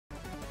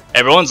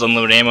Everyone's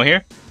unlimited ammo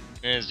here.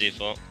 As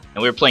default.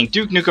 And we're playing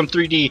Duke Nukem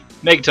 3D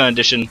Megaton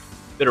Edition.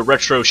 Bit of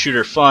retro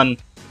shooter fun.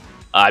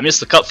 I missed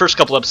the first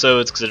couple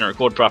episodes because I didn't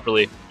record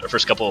properly. Or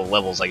first couple of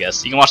levels, I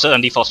guess. You can watch that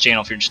on Default's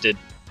channel if you're interested.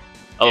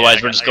 Otherwise,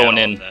 yeah, we're just going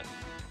in.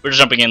 We're just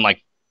jumping in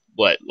like,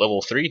 what,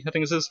 level 3, I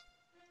think this is?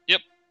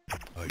 Yep.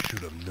 I should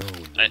have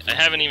known. I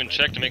haven't even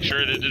checked to make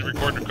sure it did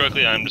record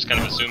correctly. I'm just kind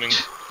of assuming.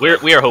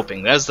 We are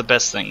hoping. That's the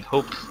best thing.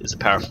 Hope is a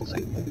powerful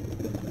thing.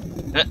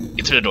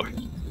 Get through the door.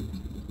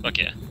 Fuck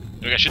yeah.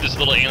 We gotta shoot this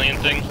little alien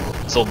thing.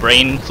 This little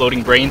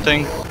floating brain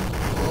thing.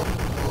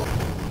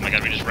 Oh my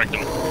god, we just wrecked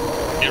him.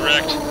 Get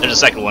wrecked. There's a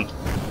second one.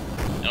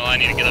 Oh, I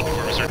need to get up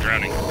before we start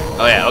drowning.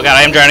 Oh yeah, oh god,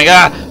 I am drowning.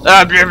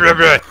 Blah, blah,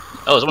 blah.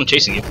 Oh, there's one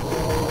chasing you.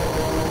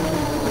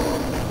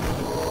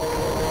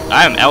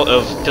 I am out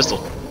of pistol.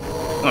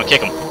 I'm gonna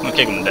kick him. I'm gonna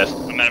kick him to death.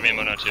 I'm out of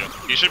ammo now too.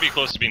 He should be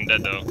close to being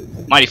dead though.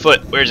 Mighty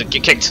foot, where is it?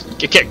 Get kicked.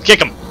 Get kicked.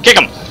 Kick him. Kick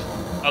him.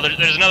 Oh,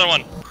 there's another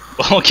one.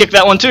 Well, I'll kick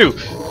that one too.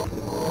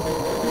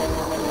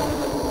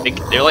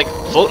 They're like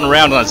floating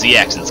around on a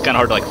Z-axis. It's kind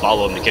of hard to like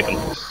follow them to kick them.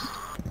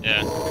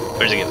 Yeah.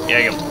 Where's it? Yeah,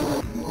 I got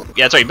him.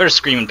 Yeah, that's right. You better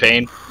scream in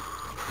pain.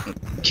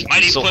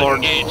 Mighty so foot hard.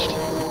 engaged.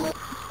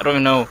 I don't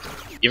even know.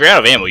 If you're out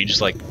of ammo, you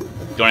just like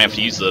don't have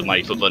to use the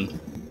mighty foot button.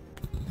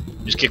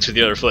 Just kicks with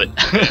the other foot.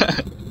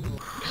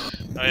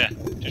 Oh yeah,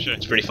 sure.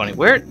 It's pretty funny.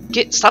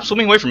 Stop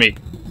swimming away from me.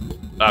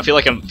 I feel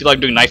like I'm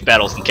doing knife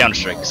battles in Counter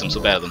Strike because I'm so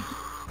bad at them.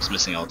 Just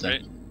missing all the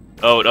time. Right.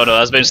 Oh no, that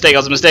was a mistake. That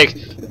was a mistake.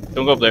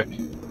 Don't go up there.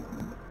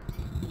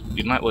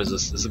 We might. What is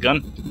this? Is this a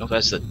gun? No,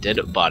 that's a dead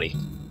body.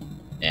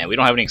 And we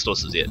don't have any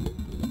explosives yet.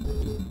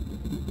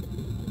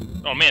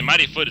 Oh man,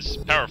 Mighty Foot is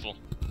powerful.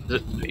 Are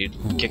you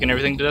kicking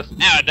everything to death?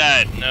 Ah, I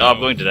died. No. Oh, I'm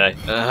going to die.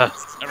 I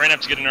ran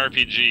up to get an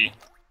RPG.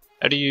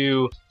 How do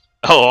you?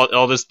 Oh,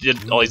 all these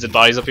dead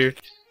bodies up here.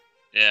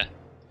 Yeah.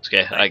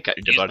 Okay, I got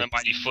your dead body. My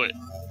Mighty Foot.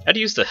 How do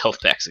you use the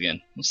health packs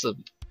again? What's the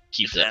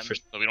key for that?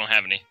 But we don't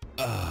have any.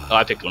 Oh,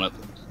 I picked one up.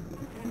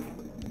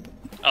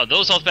 Oh,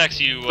 those health packs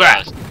you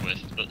Ah. stuck with.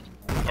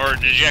 Or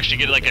did you actually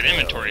get like an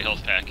inventory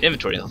health pack?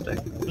 Inventory health pack.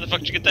 Where the fuck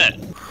did you get that?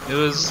 It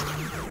was.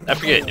 I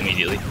forget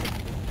immediately.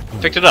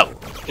 Picked it up.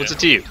 What's it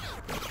to you?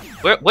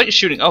 What is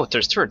shooting? Oh,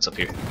 there's turrets up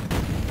here.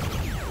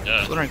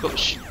 I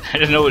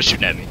didn't know it was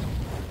shooting at me.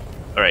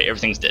 Alright,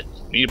 everything's dead.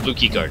 We need a blue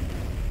key card.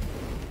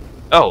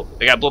 Oh,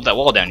 I gotta blow up that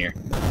wall down here.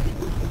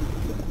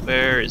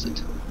 Where is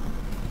it?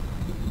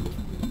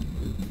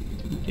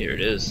 Here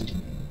it is.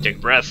 Take a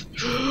breath.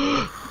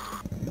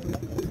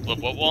 Flip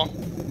what wall?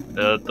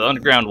 The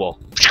underground wall.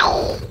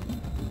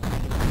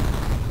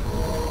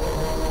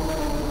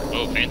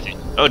 Oh, fancy.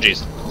 Oh,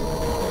 jeez.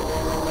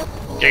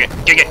 Kick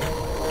it. Kick it.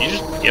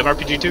 You have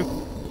RPG too?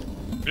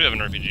 We do have an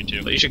RPG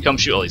too. But you should come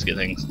shoot all these good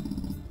things.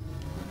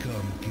 Come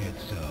get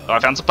some. Oh, I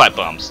found some pipe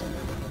bombs.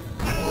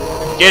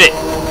 Get it!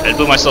 I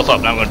blew myself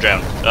up, now I'm gonna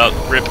drown. Oh,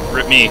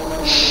 rip me.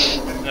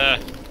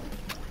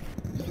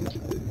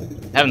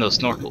 Having those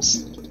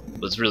snorkels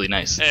was really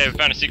nice. Hey, I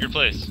found a secret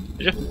place.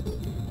 Did you?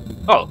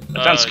 Oh,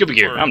 I found scuba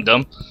gear. I'm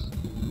dumb.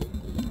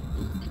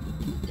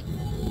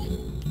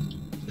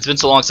 It's been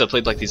so long since I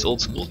played like these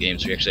old school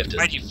games where you actually have to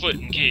Mighty Foot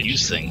engaged.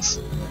 use things.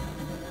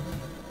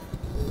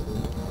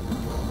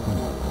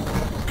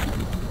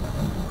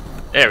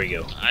 There we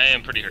go. I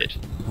am pretty hurt.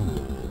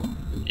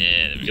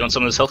 Yeah. You want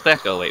some of this health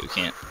back? Oh wait, we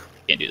can't.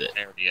 Can't do that.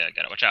 Yeah,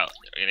 got it. Watch out.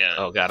 Yeah.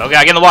 Oh god,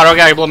 get in the water, oh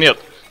god, you blow me up.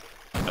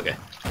 Okay.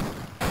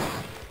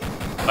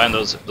 Find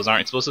those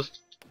aren't explosive?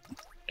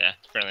 Yeah,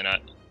 apparently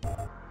not.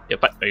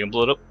 Yep, are you gonna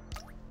blow it up?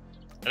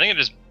 I think it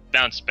just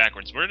bounced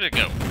backwards. Where did it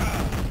go?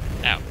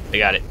 Ow. I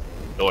got it.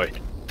 Don't worry.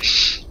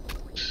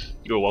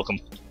 You're welcome.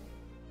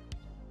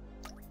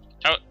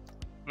 What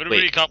did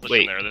we accomplish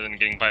from there other than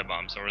getting pipe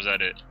bombs, or was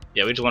that it?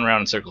 Yeah, we just went around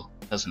in a circle.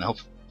 Doesn't help.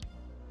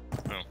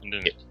 No, it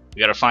didn't. We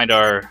gotta find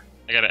our...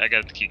 I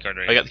got the key card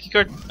right I got the key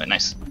card? Oh,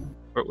 nice.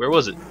 Where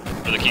was it?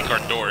 For the key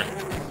card door.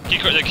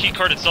 The key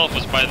card itself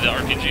was by the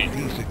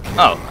RPG.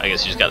 Oh, I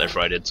guess you just got there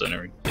before I did, so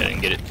I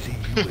didn't get it.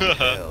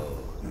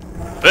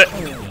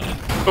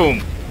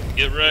 Boom.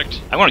 Get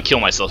wrecked. I want to kill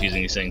myself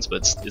using these things,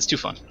 but it's too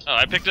fun. Oh,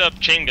 I picked up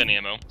chain gun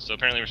ammo, so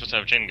apparently we're supposed to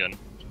have a chain gun.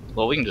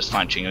 Well, we can just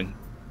find chain gun.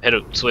 Hit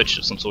a switch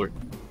of some sort.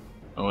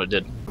 I don't know what it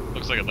did.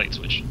 Looks like a light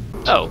switch.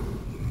 Oh.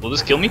 Will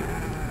this kill me?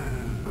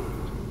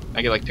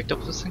 I get like picked up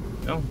with this thing?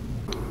 No.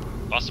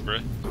 Possibly.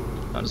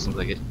 No, it doesn't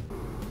look like it.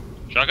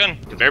 Shotgun?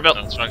 Conveyor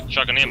belt?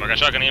 Shotgun ammo. I got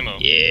shotgun ammo.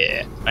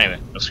 Yeah. Anyway,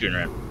 no screwing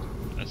around.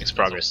 Makes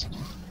progress.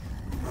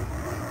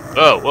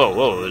 Awesome.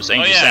 Whoa, there's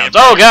angry yeah, sounds.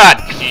 Oh god!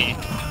 Lucky.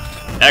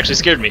 That actually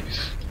scared me.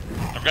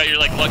 I forgot you're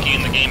like lucky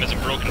in the game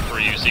isn't broken for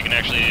you, so you can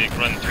actually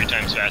run 3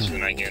 times faster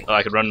than I can. Oh,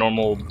 I could run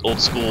normal, old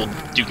school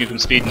Duke Nukem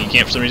speed and you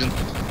can't for some reason?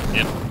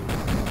 Yep.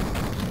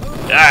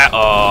 Ah,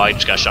 oh, I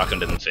just got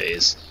shotgunned in the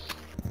face.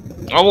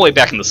 I'm all the way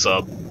back in the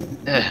sub.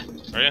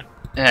 Are you?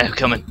 I'm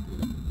coming.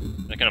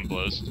 That kind of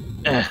blows.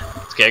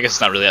 Okay, I guess it's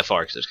not really that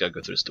far because I just gotta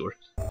go through this door.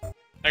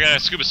 I got a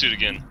scuba suit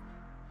again.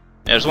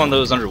 Yeah, there's one of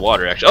those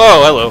underwater actually.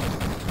 Oh, hello.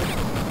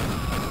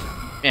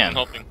 Man, I'm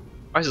helping.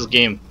 why is this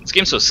game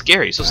so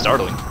scary, so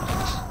startling?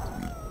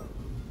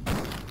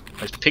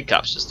 There's pig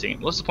cops just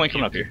taking. What's the point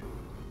coming up here?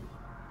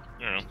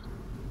 I don't know.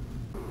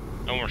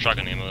 No more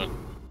shotgun ammo though.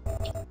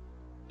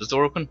 Is the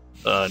door open?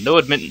 No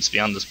admittance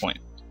beyond this point.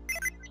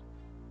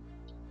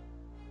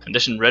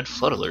 Condition red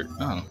flood alert.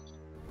 Oh.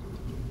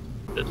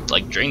 It,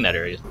 like, drain that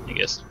area, I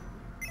guess.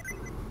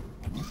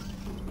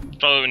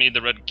 Probably we need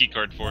the red key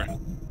card for.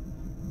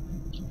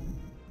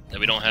 That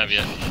we don't have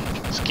yet.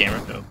 This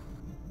camera? No.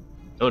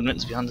 No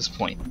admittance beyond this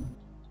point.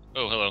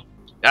 Oh, hello.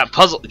 Ah,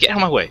 puzzle! Get out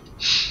of my way!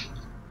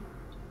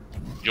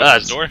 You open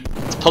this door?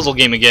 It's puzzle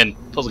game again.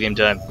 Puzzle game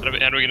time.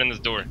 How do we get in this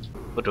door?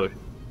 What door?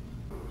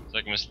 It's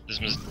like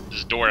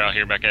this door out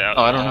here back out.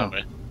 Oh, I don't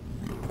know.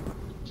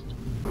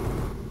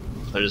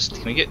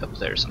 Can we get up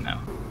there somehow?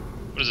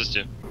 What does this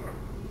do?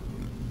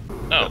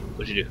 Oh.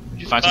 What'd you do?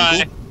 Did you find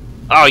something cool?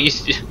 Oh,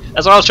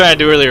 that's what I was trying to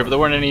do earlier, but there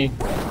weren't any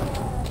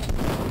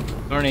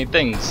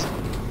things.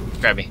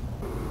 Grab me.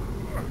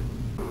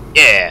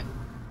 Yeah!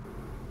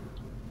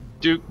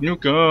 Duke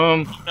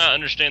Nukem! I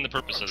understand the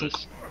purpose of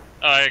this.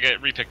 Oh, I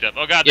get repicked up.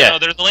 Oh god, yeah. no,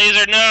 there's a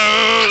laser!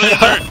 No!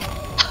 Laser!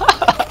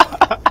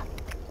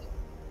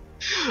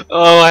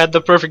 Oh, I had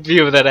the perfect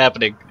view of that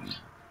happening.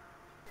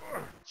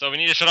 So we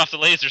need to shut off the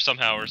laser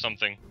somehow or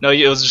something. No,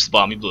 it was just a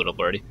bomb. You blew it up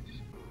already.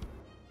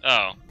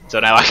 Oh. So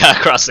now I got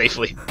across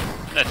safely.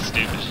 That's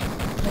stupid.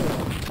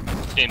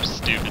 This game's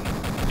stupid.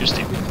 You're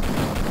stupid.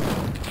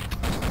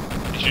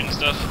 You shooting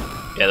stuff?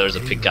 Yeah, there was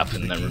a pickup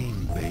in there.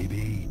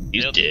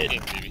 He's dead.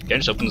 Can I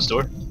just open this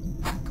door?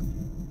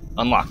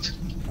 Unlocked.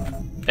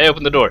 Hey,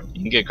 open the door.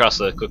 You can get across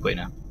the quick way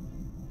now.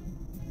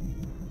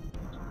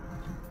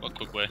 What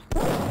quick way?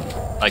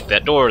 Like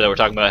that door that we're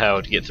talking about how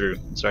to get through.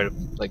 It's right,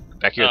 like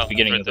back here at the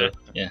beginning right of the.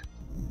 Yeah.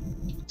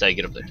 That's how you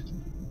get up there.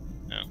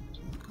 Oh.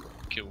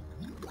 Cool.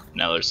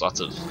 Now there's lots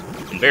of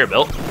conveyor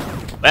belt.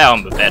 Wow,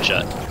 I'm a bad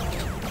shot.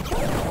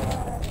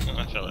 Oh,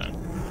 I fell out.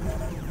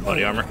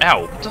 Body armor.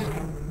 Ow! What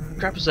the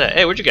crap is that?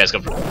 Hey, where'd you guys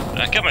come from?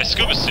 I kept my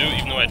scuba suit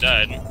even though I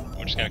died,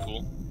 which is kind of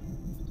cool.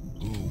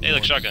 Hey,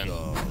 look, shotgun.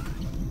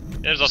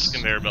 There's also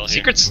conveyor belt here.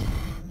 Secrets?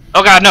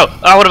 Oh god, no!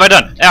 Oh, what have I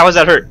done? Ow, does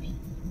that hurt?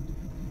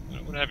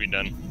 What have you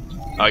done?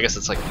 Oh, I guess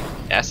it's like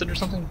acid or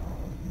something?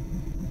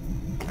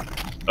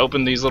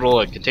 Open these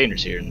little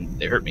containers here and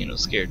they hurt me and I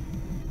was scared.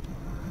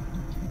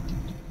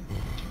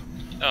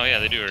 Oh yeah,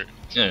 they do hurt.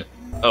 Yeah.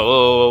 Oh,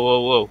 whoa, whoa,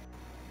 whoa, whoa. Am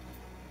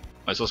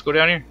I supposed to go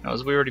down here? No,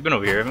 we've already been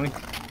over here, haven't we?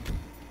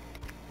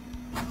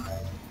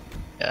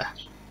 Yeah.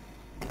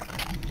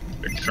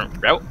 A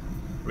different route?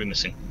 What are we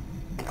missing?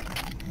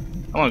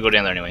 I want to go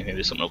down there anyway. Maybe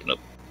there's something open up.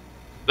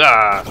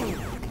 Ah!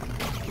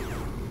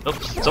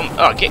 Oops.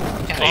 Oh, get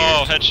out of here.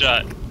 Oh,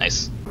 headshot.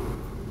 Nice.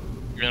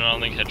 Even though I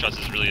don't think headshots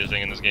is really a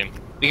thing in this game.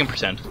 We can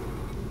pretend.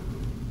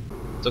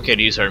 It's okay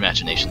to use our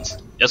imaginations.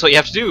 That's what you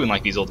have to do in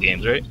like these old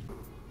games, right?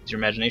 Use your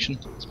imagination.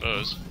 I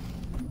suppose.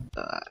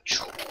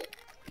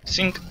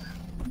 Sink.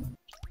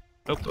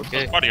 Nope. Okay.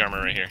 There's body armor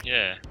right here.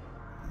 Yeah.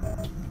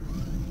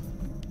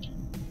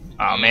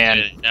 Oh man.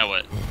 Okay, now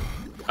what?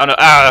 Oh no!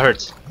 Ah, that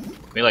hurts.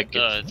 Me like.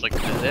 It's like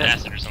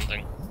acid or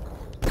something.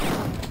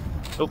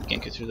 Oh,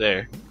 can't get through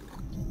there.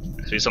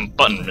 There's some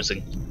button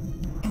missing.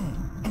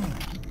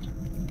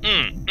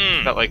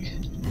 Got like.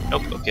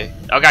 Nope. Okay.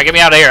 Oh god, get me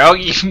out of here! Oh,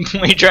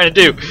 what are you trying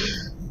to do?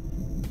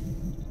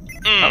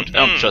 I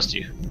don't trust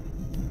you.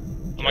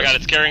 Oh my god,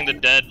 it's carrying the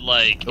dead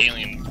like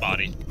alien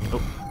body.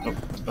 Nope. Nope.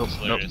 Nope.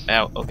 Nope.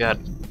 Ow. Oh god.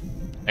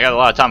 I got a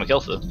lot of atomic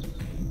health though.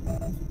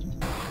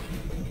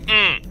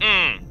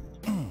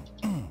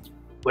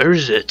 Where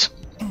is it?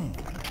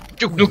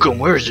 Duke Nukem,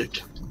 where is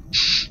it?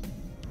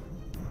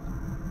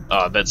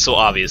 Oh, that's so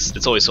obvious.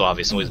 It's always so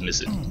obvious. I always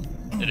miss it.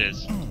 It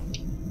is.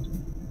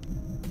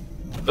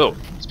 Oh,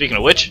 speaking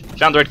of which,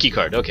 found the red key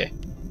card. Okay.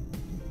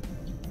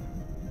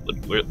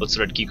 What's the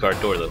red key card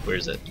door though? Where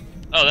is it?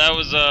 Oh, that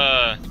was Did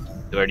I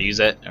already use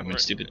that? I mean,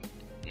 stupid.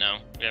 No,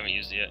 we haven't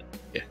used it yet.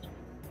 Yeah.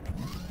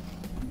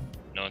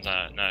 No, it's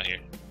not here.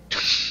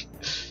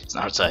 It's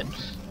not outside.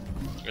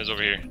 It goes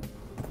over here.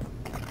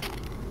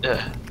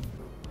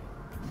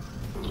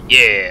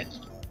 Yeah.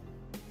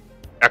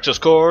 Access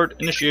card.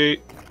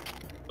 Initiate.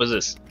 What is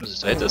this? What is this?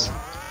 Do I hit this?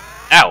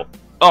 Ow!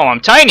 Oh, I'm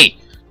tiny.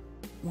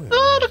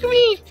 Oh, look at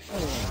me.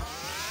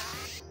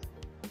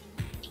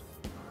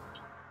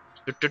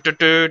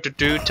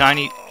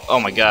 Tiny. Oh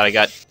my god! I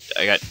got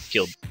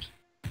killed.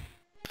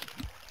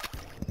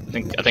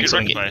 I think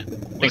something.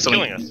 What's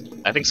killing us?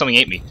 I think something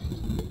ate me.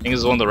 I think it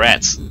was one of the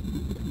rats.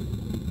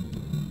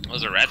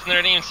 Was there rats in there?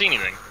 I didn't even see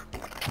anything.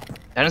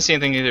 I didn't see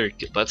anything either.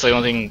 But that's the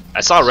only thing.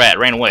 I saw a rat,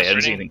 ran away. I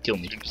didn't see anything kill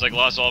me. We just like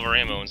lost all of our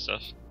ammo and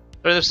stuff.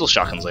 But there's still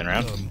shotguns laying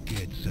around. Come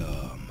get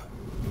some.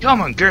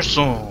 Come on, get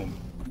some.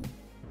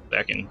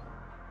 Back in.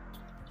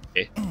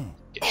 Okay.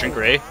 Get shrink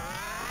ray.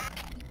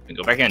 And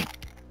go back in.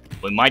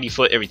 With mighty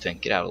foot, everything.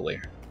 Get out of the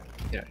way.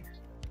 Get out of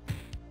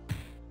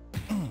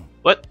here.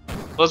 What?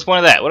 What's the point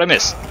of that? What'd I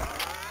miss?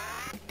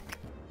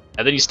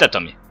 And then you stepped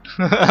on me.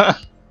 Well,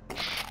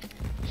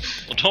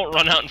 don't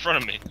run out in front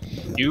of me.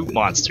 You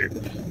monster.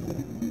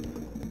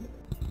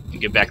 You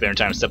get back there in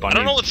time to step on I you.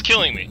 don't know what's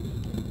killing me.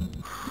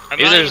 I'm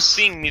Maybe not even there's-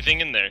 seeing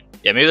anything in there.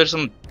 Yeah, maybe there's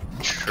some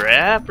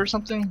trap or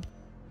something?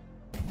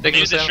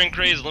 Maybe the shrink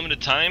ray is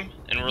limited time,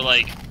 and we're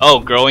like, Oh,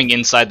 growing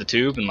inside the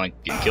tube and like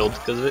get killed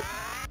because of it?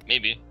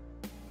 Maybe.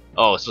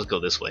 Oh, it's supposed to go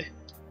this way.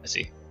 I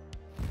see.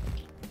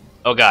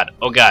 Oh god.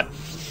 Oh god.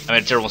 I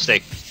made a terrible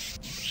mistake.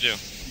 What'd you do?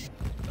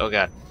 Oh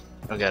god.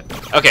 Oh god.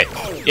 Okay.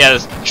 Yeah,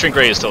 this shrink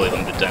rate is totally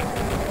limited time.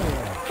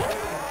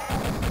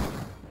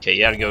 Okay,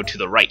 you gotta go to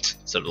the right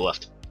instead of the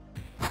left.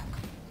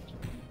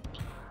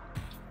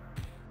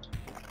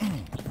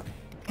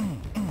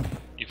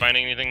 You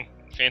finding anything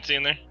fancy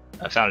in there?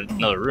 I found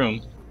another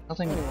room.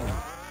 Nothing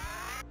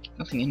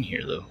in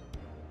here though.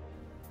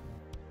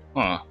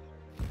 Huh.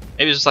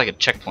 Maybe it's just like a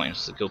checkpoint.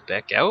 Just to go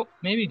back out,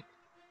 maybe?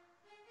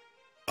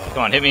 Come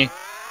on, hit me.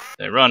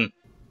 Then run.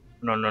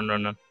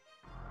 Run.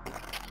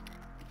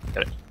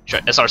 Got it. Try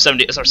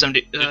SR70,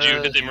 SR70. Did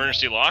you hit the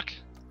emergency lock?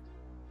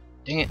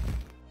 Dang it.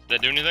 Did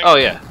that do anything? Oh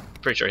yeah.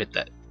 Pretty sure I hit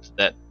that.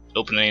 That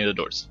opened any of the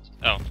doors.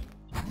 Oh.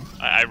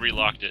 I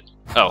relocked it.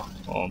 Oh,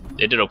 well,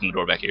 it did open the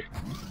door back here.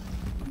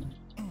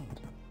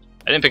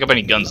 I didn't pick up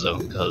any guns though,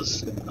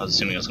 because I was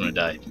assuming I was gonna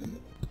die.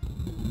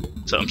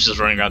 So I'm just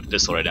running around with the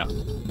pistol right now.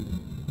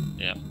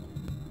 Yeah.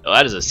 Oh,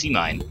 that is a sea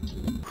mine.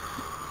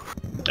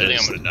 I think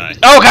I'm gonna die.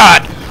 Oh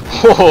god!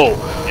 Whoa!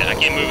 Yeah, I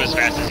can't move as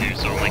fast as you,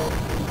 so I'm like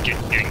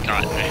getting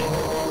caught in there.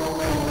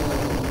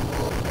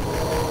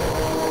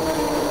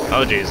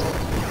 Oh jeez.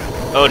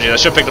 Oh jeez, I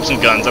should have picked up some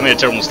guns. I made a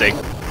terrible mistake.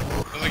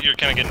 Looks like you're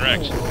kind of getting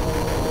wrecked.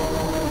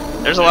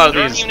 There's a lot of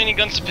There these. aren't even any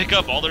guns to pick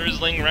up. All there is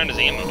laying around is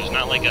ammo. There's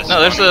not like a.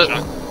 No, there's a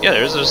shotgun. yeah,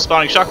 there's a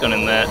spawning shotgun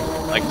in that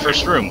like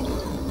first room.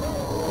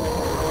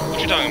 What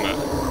you talking about?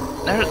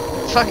 There,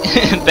 fuck,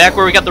 back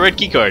where we got the red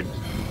key card.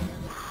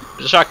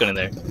 There's a shotgun in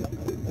there.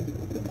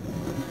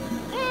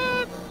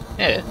 What?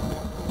 Yeah.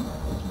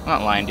 I'm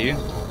not lying to you.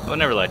 I would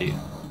never lie to you.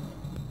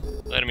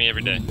 Lie to me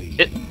every day.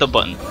 Hit the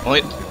button.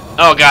 Only.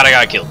 Oh god, I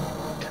got killed.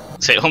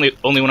 Say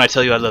only when I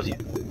tell you I love you.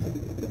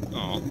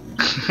 Oh.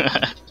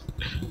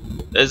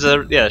 There's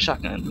a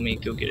shotgun. Let me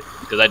go get it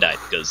because I died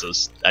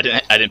because I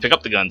didn't pick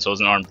up the gun, so I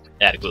wasn't armed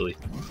adequately.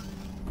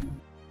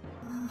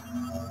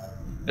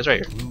 It's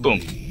right here.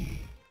 Boom.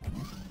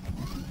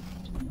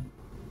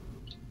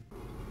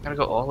 Gotta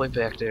go all the way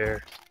back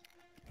there.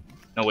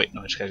 No wait,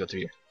 no, I just gotta go through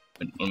here.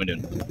 What am I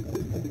doing?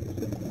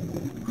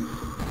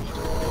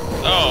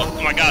 Oh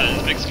my god,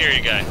 this big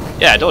scary guy.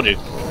 Yeah, I told you.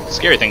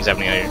 Scary things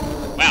happening out here.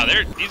 Wow,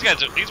 these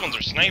ones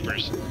are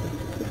snipers.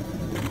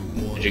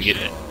 Did you get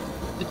it?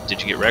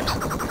 Did you get wrecked?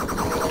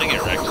 They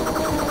get wrecked.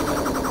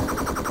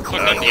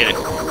 What gun do Get you it.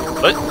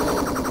 have? What?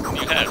 What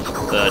do you have?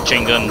 The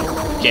chain gun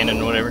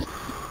cannon or whatever.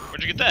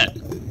 Where'd you get that?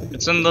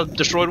 It's in the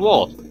destroyed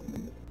wall.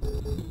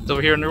 It's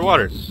over here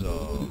underwater.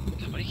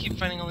 Why do you keep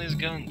finding all these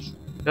guns?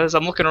 Because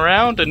I'm looking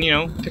around and, you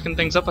know, picking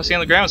things up I see on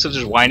the ground instead of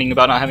just whining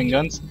about not having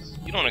guns.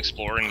 You don't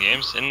explore in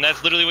games, and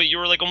that's literally what you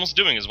were like almost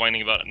doing, is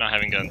whining about not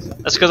having guns.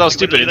 That's because I was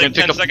stupid and Literally,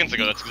 didn't like pick 10 up. seconds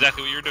ago, that's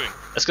exactly what you were doing.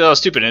 That's because I was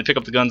stupid and didn't pick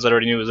up the guns that I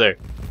already knew was there.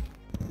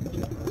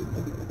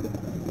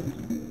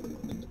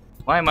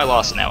 Why am I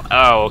lost now?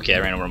 Oh, okay, I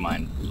ran over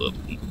mine. Ugh,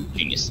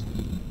 genius.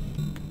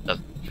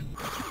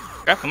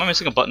 Crap, am I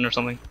missing a button or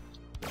something?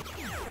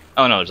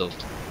 Oh no, there's a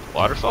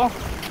waterfall?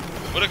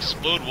 What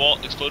exploded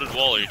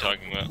wall are you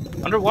talking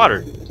about?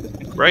 Underwater.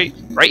 Right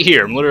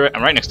here. I'm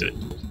right next to it.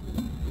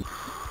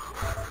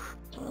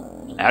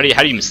 How do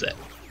you miss that?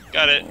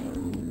 Got it.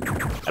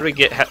 How do we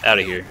get out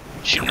of here?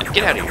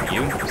 Get out of here,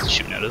 you!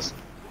 Shooting at us.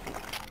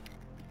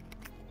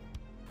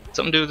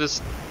 Something to do with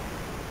this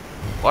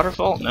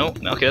waterfall? No.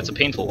 Okay, that's a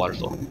painful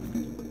waterfall.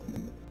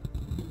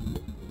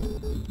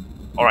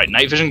 All right,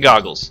 night vision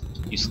goggles.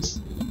 Useless.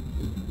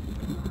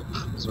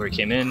 This is where he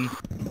came in.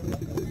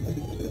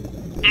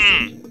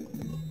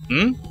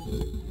 Hmm.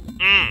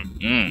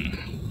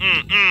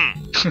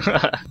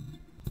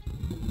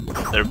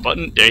 They're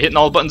hitting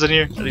all the buttons in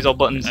here? Are these all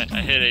buttons? I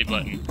hit a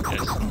button,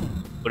 yes.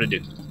 What'd it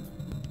do?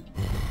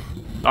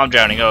 Oh, I'm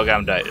drowning. Oh god,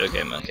 I'm dying.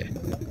 Okay, I'm okay.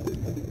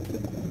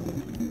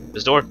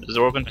 Is the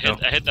door open?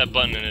 I hit that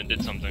button and it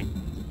did something.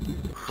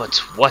 But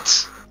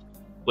what?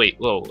 Wait,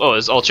 whoa. Oh,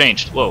 it's all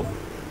changed. Whoa.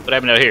 What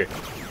happened out here?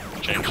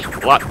 Changed.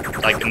 A lot,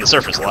 like in the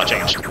surface, a lot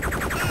changed.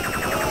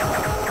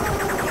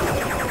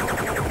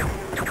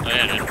 Oh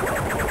yeah, it did.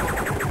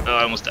 Oh,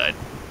 I almost died.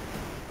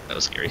 That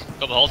was scary.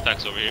 Couple health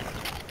packs over here.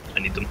 I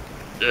need them.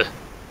 Ugh.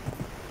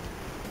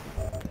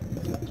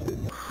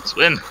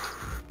 Swim.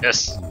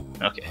 Yes.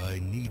 Okay. I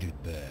needed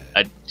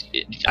that.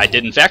 I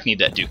did in fact need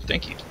that, Duke.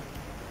 Thank you.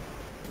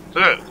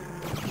 Ugh.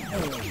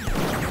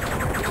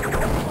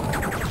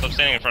 Stop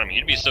standing in front of me.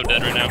 You'd be so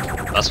dead right now.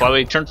 That's why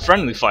we turned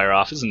friendly fire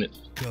off, isn't it?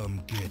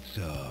 Come get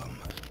some.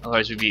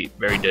 Otherwise we'd be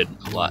very dead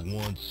a lot. You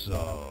want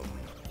some?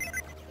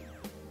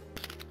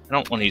 I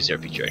don't want to use the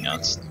RPG right now.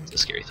 It's a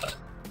scary thought.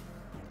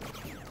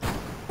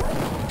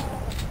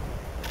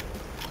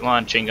 Come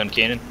on, chain gun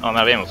cannon. Oh, I'm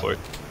out of ammo for it.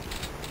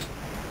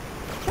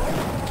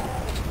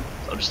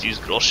 So I'll just use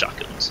good old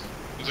shotguns.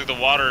 Looks like the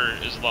water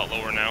is a lot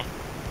lower now.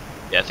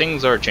 Yeah,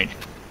 things are changing.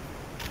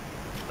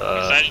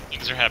 Exciting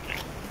things are happening.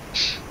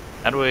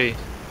 How do I...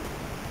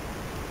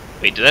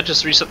 Wait, did that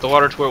just reset the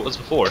water to where it was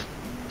before?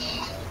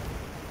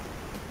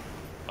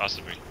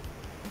 Possibly.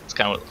 That's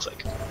kind of what it looks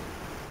like.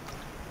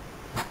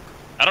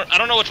 I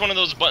don't know which one of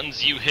those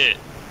buttons you hit,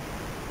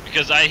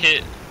 because I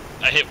hit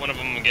I hit one of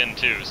them again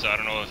too, so I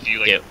don't know if you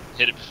like Yep.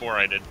 hit it before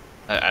I did.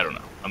 I don't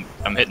know.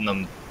 I'm hitting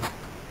them.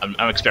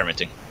 I'm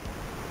experimenting.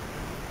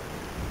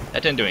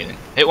 That didn't do anything.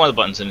 Hit one of the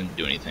buttons and didn't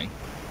do anything.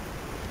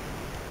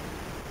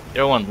 The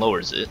other one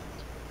lowers it.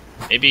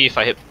 Maybe if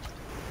I hit...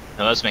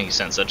 No, that's making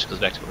sense. That just goes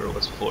back to where it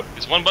was before.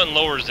 Because one button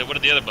lowers it, what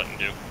did the other button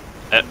do?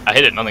 I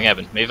hit it, nothing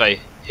happened. Maybe if I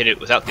hit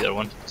it without the other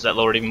one, does that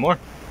lower it even more?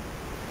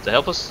 Does that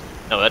help us?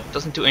 No, that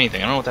doesn't do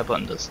anything. I don't know what that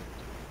button does.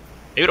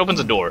 Maybe it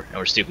opens a door and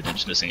we're stupid and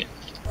just missing it.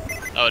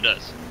 Oh, it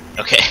does.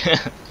 Okay.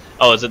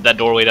 Oh, is it that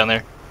doorway down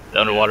there?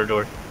 The underwater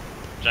door?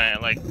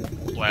 Giant, like,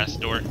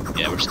 blast door.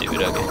 Yeah, we're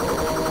stupid. Okay.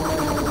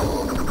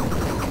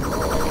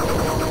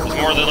 It's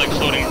more of the, like,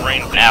 floating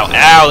rain thing. Ow,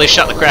 ow, they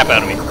shot the crap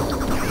out of me.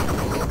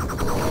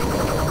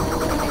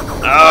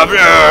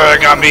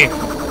 Got me.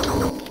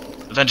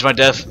 Avenge my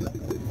death.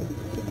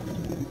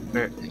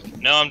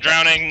 No, I'm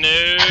drowning. No,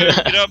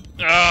 get up.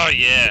 Oh,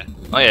 yeah.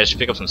 Oh yeah, I should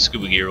pick up some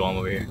scuba gear while I'm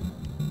over here.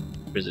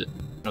 Where is it?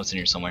 No, it's in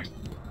here somewhere.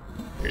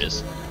 Here it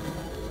is.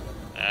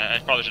 I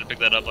probably should have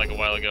picked that up, like, a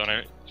while ago, and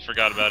I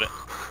forgot about it.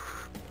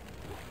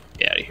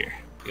 Get out of here.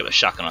 We got a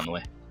shotgun on the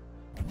way.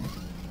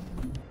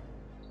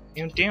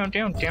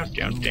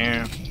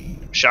 Down.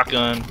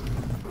 Shotgun.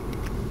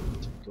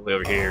 Go way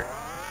over here.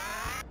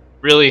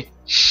 Really?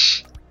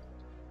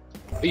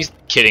 Are you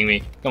kidding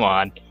me? Come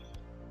on.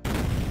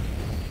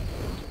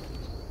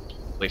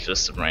 Wait for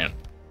this to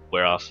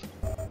wear off.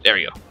 There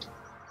we go.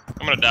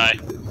 I'm gonna die.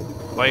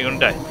 Why are you gonna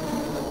die?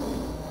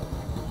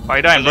 Why are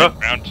you dying, bro?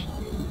 Ground.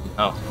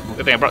 Oh, well,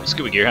 good thing I brought the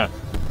scuba gear, huh?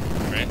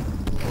 Right.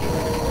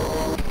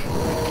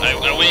 I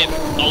went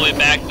all the way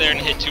back there and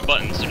hit two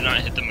buttons, so do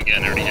not hit them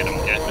again. I already hit them,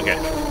 okay? Okay.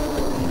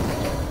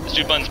 There's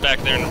two buttons back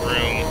there in the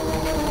room,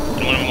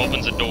 and one of them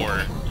opens a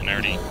door, and I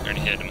already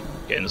hit them.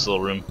 Okay, in this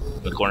little room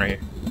in the corner here.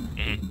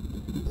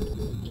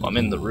 Mm-hmm. Well, I'm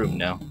in the room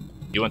now.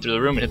 You went through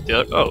the room and hit the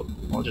other. Oh,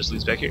 well, it just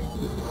leads back here.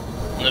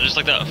 No, just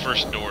like that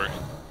first door.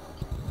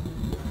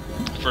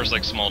 First,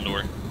 like, small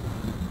door.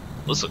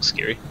 This looks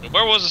scary.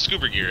 Where was the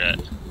scuba gear at?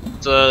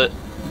 It's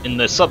in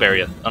the sub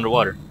area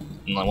underwater,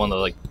 in like, one of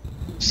the like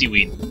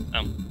seaweed.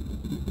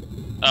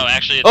 Oh,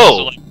 actually, it's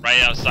also like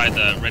right outside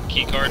the red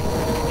key card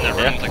in that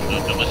room with like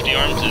the lifty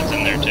arms. It's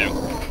in there too.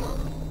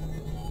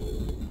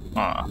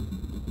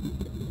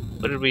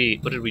 What did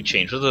we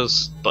change? What do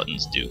those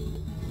buttons do?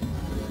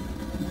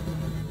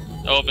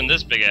 Oh, open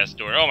this big ass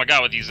door. Oh my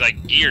god, with these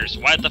like gears.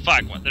 What the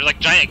fuck? They're like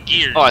giant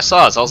gears. Oh, I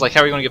saw this. I was like,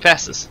 how are we gonna get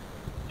past this?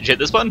 Did you hit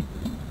this button?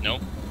 No.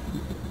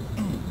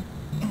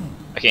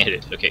 I can't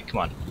hit it. Okay, come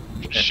on.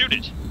 Shoot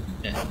it.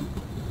 Yeah.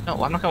 No,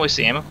 I'm not gonna waste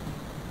the ammo.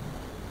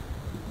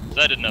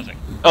 That did nothing.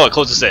 Oh, it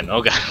closes in.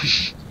 Oh god.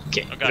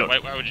 Okay. Oh god,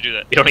 why would you do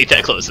that? You don't need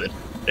that close in.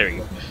 There you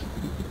go.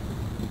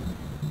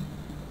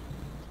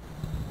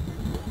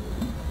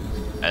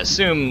 I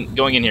assume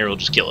going in here will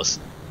just kill us.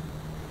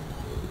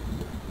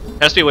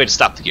 There has to be a way to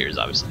stop the gears,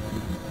 obviously.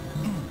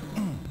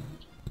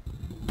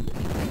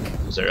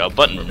 Is there a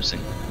button we're missing?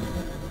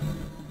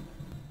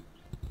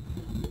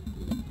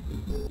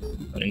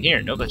 Not in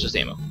here. Nope, that's just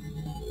ammo.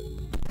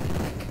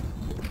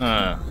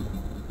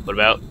 What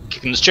about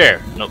kicking this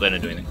chair? Nope, that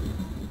didn't do anything.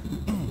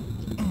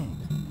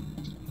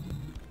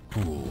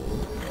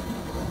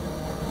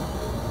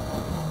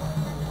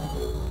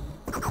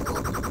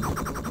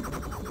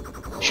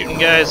 Shooting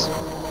guys.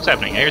 What's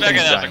happening? I hear That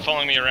things guy that's dying. like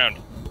following me around.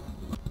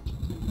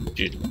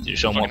 Did you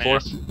show him what for?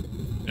 Ass.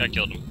 I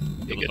killed him.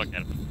 Okay, Killed the good. fuck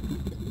out of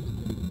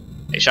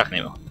him. Hey, shotgun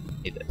ammo.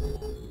 Need that.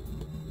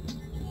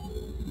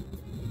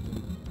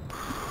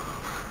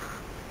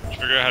 Did you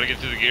figure out how to get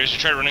through the gears? You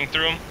tried running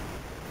through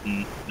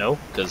them? No,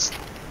 because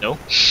no.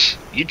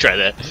 You try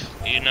that.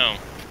 You know.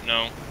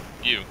 No.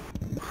 You.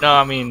 No,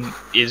 I mean,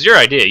 it's your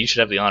idea. You should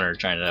have the honor of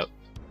trying it out.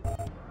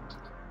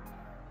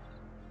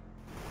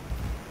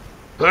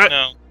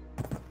 No.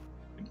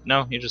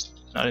 No, you're just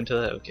not into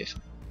that. Okay,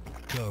 fine.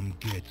 Come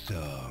get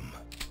some.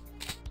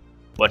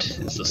 What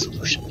is the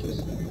solution?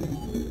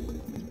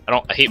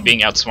 I hate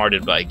being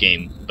outsmarted by a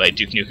game by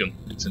Duke Nukem.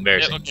 It's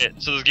embarrassing. Yeah, okay,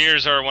 so the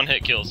gears are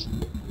one-hit kills.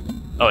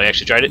 Oh, you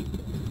actually tried it?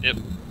 Yep.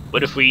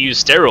 What if we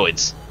use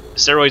steroids?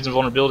 Steroids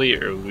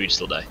invulnerability, or would we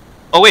still die?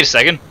 Oh, wait a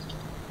second.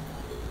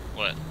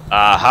 What?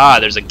 Aha,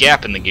 there's a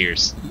gap in the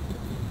gears.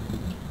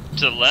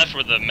 To the left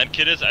where the med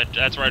kit is,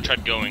 that's where I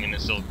tried going and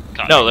it still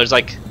caught No, me. there's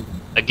like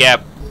a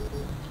gap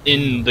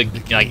in the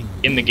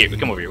gear.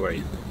 Come over here. Where are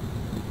you?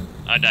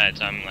 I died,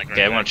 so I'm like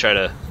Okay, we're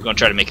gonna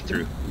try to make it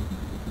through.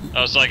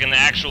 Oh, so like in the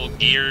actual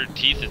gear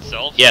teeth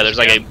itself? Yeah, there's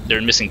like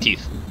they're missing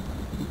teeth.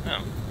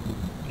 Oh.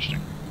 Interesting.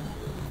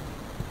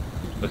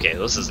 Okay,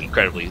 this is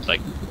incredibly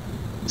like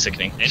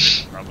sickening.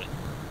 Engine, probably.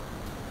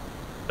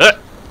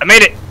 I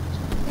made it!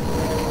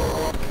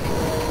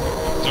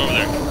 It's over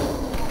there.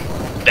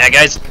 Bad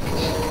guys. So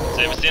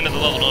if it's the end of the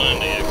level, don't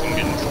end it yet, 'cause I'm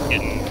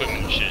getting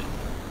equipment and shit.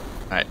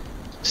 Alright,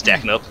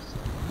 stacking up.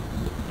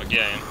 Fuck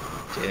yeah, I am.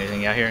 Okay,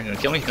 anything out here? You gonna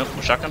kill me? Nope,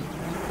 no shotgun.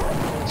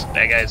 It's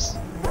bad guys.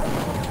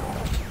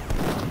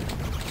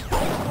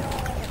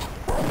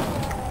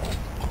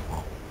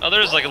 Oh,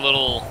 there's like a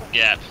little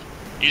gap.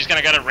 You just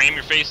kinda gotta ram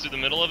your face through the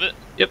middle of it?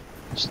 Yep,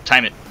 just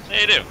time it.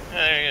 Yeah, you do. Yeah,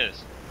 there it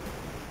is.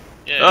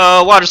 Yeah.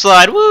 Oh, water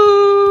slide!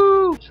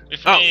 Woo! Wait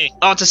for me.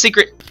 Oh, it's a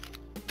secret.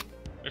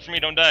 Wait for me.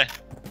 Don't die.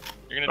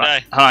 You're gonna die.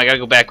 Hold on, I gotta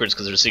go backwards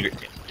because there's a secret.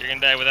 You're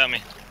gonna die without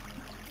me.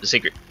 The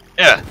secret.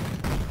 Yeah.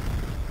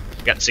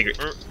 Got the secret.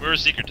 Where's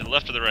a secret? To the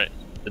left or the right?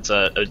 It's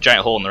a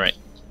giant hole in the right.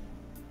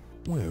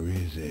 Where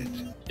is it?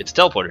 It's a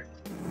teleporter.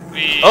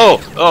 Whee. Oh,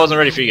 I wasn't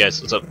ready for you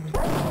guys. What's up?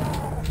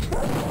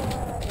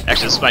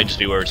 Actually, this might just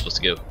be where we're supposed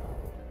to go.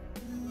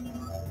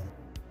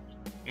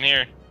 I'm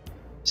here.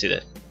 See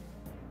that?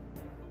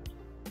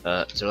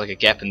 Is there like a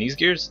gap in these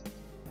gears?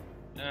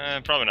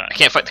 Probably not. I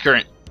can't fight the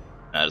current.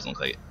 Nah, it doesn't look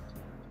like it.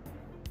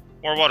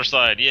 More water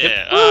slide. Yeah.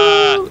 Yep.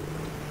 Woo!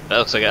 That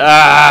looks like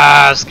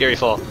a scary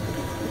fall.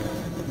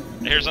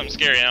 I hear something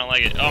scary. I don't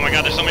like it. Oh my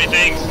god, there's so many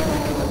things.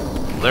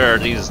 There are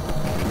these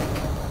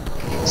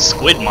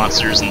squid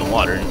monsters in the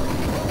water.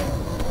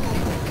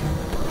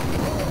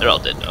 They're all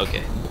dead.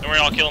 Okay. Don't worry,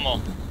 I'll kill them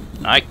all.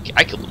 I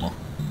killed them all.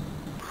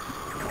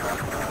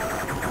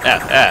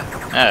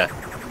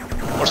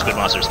 More squid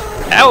monsters.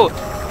 How?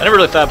 I never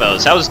really thought about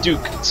this. How is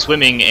Duke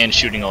swimming and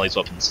shooting all these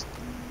weapons?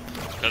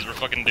 Because we're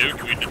fucking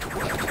Duke.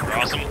 We're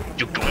awesome.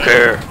 Duke don't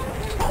care.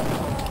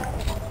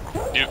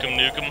 Duke 'em,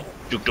 nuke 'em.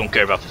 Duke don't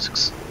care about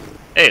physics.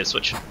 Hey,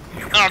 switch.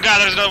 Oh god,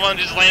 there's another one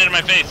just landed in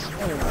my face.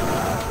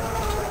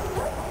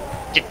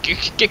 Get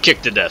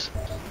kicked to death.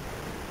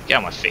 Get out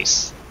of my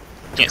face.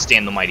 Can't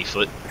stand the mighty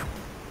foot.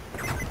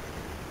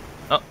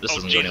 Oh, this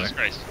doesn't go anywhere.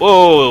 Christ.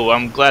 Whoa,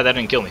 I'm glad that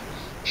didn't kill me.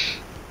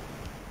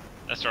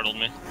 That startled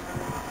me.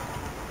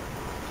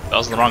 If I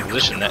was in the wrong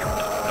position, that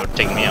would have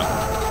taken me out.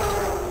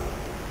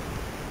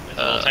 There's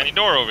a little tiny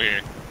door over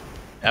here.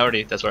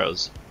 That's where I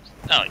was.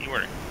 Oh, you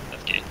were.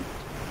 That's gay.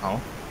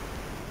 Oh.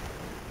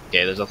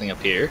 Okay, there's nothing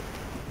up here.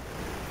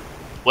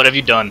 What have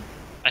you done?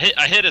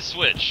 I hit a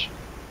switch.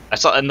 I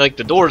saw, and like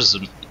the doors,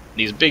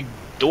 these big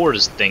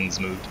doors things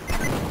moved.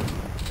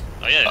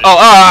 Oh yeah.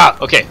 Oh,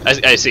 okay,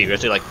 I see. We have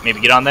to like maybe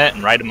get on that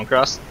and ride them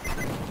across.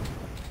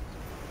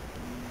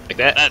 Like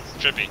that? That's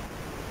trippy.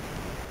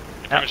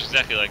 Pretty much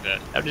exactly like that.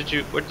 How did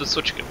you, where did the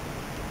switch go?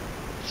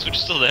 The switch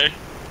is still there.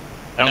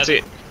 I don't see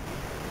it.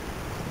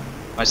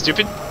 Am I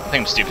stupid? I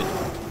think I'm stupid.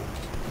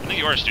 I think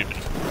you are stupid.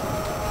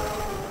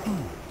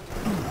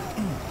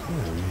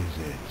 Where is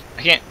it?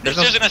 I can't, there's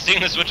no... Seriously not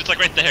seeing the switch, it's like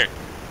right there.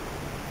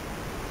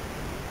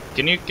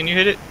 Can you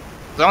hit it?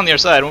 It's on the other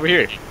side, over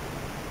here.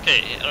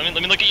 Okay, let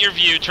me look at your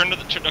view, turn to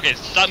the, okay,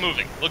 stop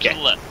moving. Look to the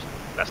left.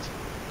 Left.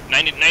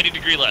 90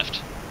 degree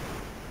left.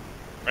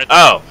 Right there.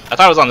 Oh, I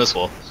thought it was on this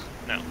wall.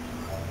 No. It's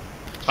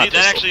See, not that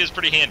this actually is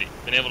pretty handy.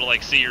 Being able to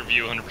like see your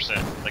view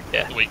 100%. Like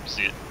Yeah. the way you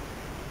see it.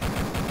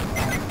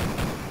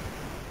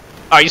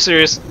 Are you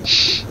serious?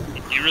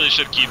 You really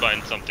should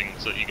keybind something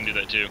so that you can do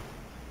that too.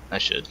 I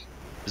should.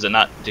 Is it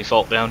not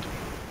default bound?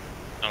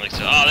 I don't think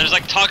so. Oh, there's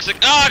like toxic.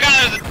 Oh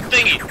god, there's a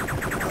thingy.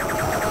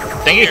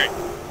 Thingy? Here.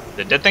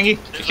 The dead thingy?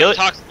 Did you There's kill like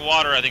it? toxic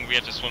water. I think we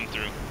have to swim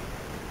through.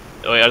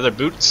 Oh wait, are there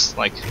boots?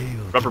 Like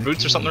Hail rubber to the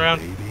boots or something king, around?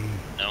 baby.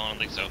 No, I don't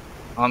think so.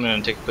 Oh, I'm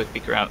gonna take a quick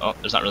peek around. Oh,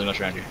 there's not really much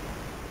around here.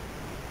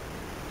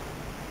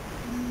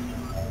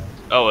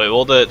 Oh wait,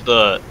 well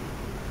the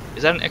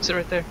is that an exit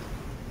right there?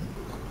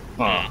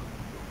 Huh.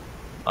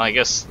 Well, I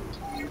guess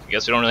we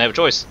don't really have a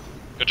choice.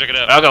 Go check it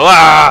out. I'll go.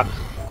 Ah!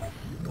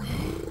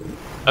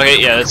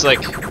 Okay, yeah, it's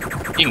like you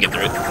can get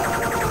through it.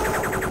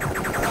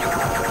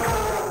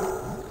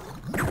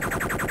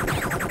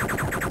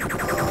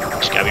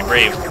 Just gotta be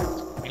brave.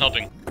 I'm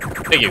helping.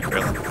 Thank you,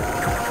 girl.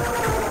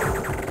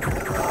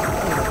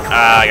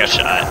 Ah, I got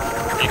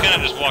shot. You kind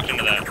of just walked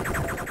into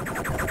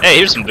that. Hey,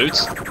 here's some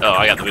boots. Oh,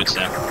 I got the boots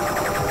now.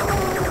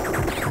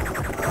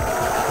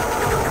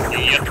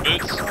 You got the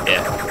boots?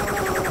 Yeah.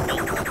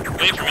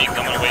 Wait for me, 'cause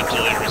I'm gonna wait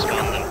until they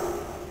respawn then.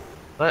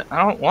 But I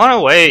don't want to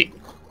wait.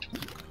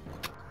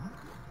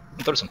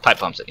 I'll throw some pipe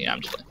bombs at you.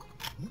 I'm just playing.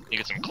 You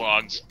get some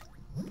clogs.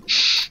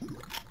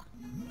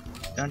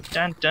 Dun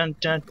dun dun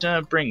dun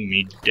dun. Bring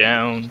me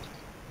down.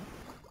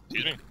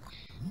 Excuse me.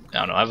 I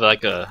don't know. I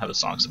have a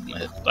song stuck in my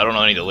head, but I don't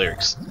know any of the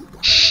lyrics.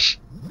 Boots.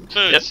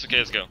 Yep. Okay,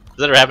 let's go. Does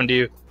that ever happen to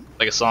you?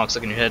 Like a song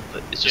stuck in your head,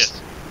 but it's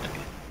just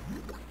okay.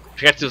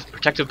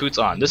 Protective boots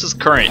on. This is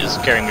current is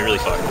carrying me really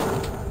far.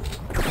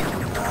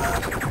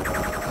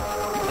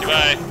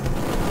 Goodbye.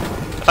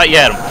 I thought you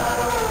had them.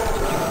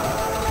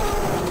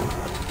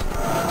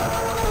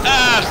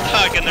 Ah, I'm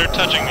stuck and they're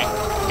touching me.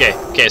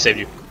 Okay, I saved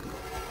you.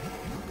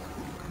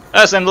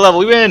 That's the end of the level.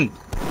 We win.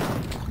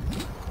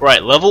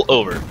 Right, level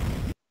over. Woo!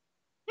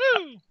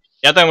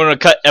 Yeah, I think I'm gonna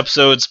cut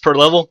episodes per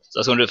level. So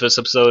that's gonna do it for this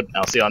episode.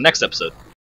 I'll see you on the next episode.